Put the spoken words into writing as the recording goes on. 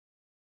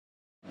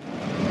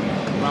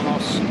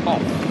cross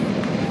off.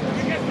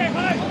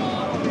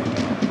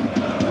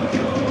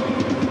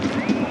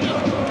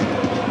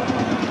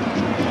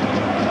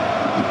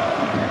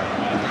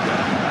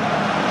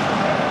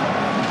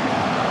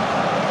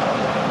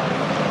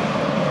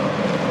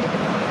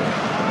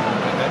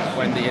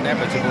 When the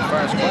inevitable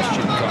first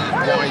question comes,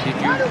 why did you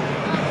take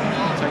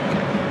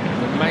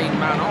the main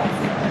man off?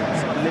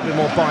 A little bit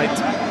more bite.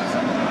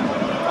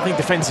 I think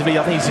defensively,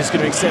 I think he's just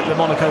going to accept that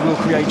Monaco will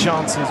create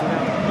chances.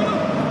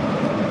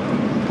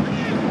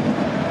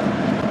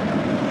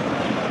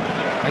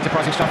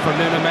 Enterprising stuff from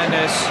Nuno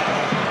Mendes.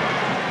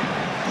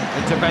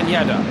 Into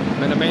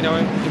Minamino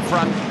in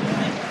front.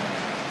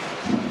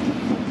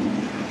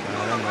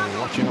 And we're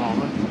watching on.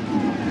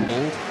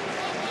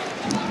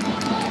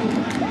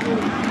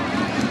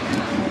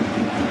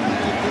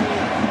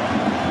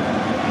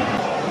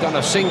 Done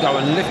a single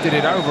and lifted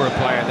it over a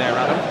player there,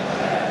 Adam.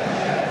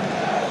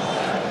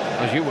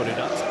 As you would have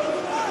done.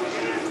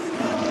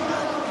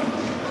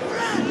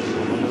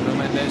 Nuno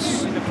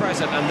Mendes in the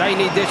present, and they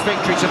need this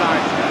victory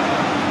tonight.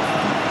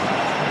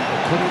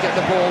 They couldn't get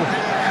the ball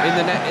in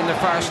the net in the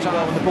first half.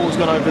 Well, the ball's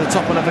gone over the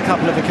top on a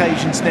couple of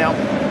occasions now.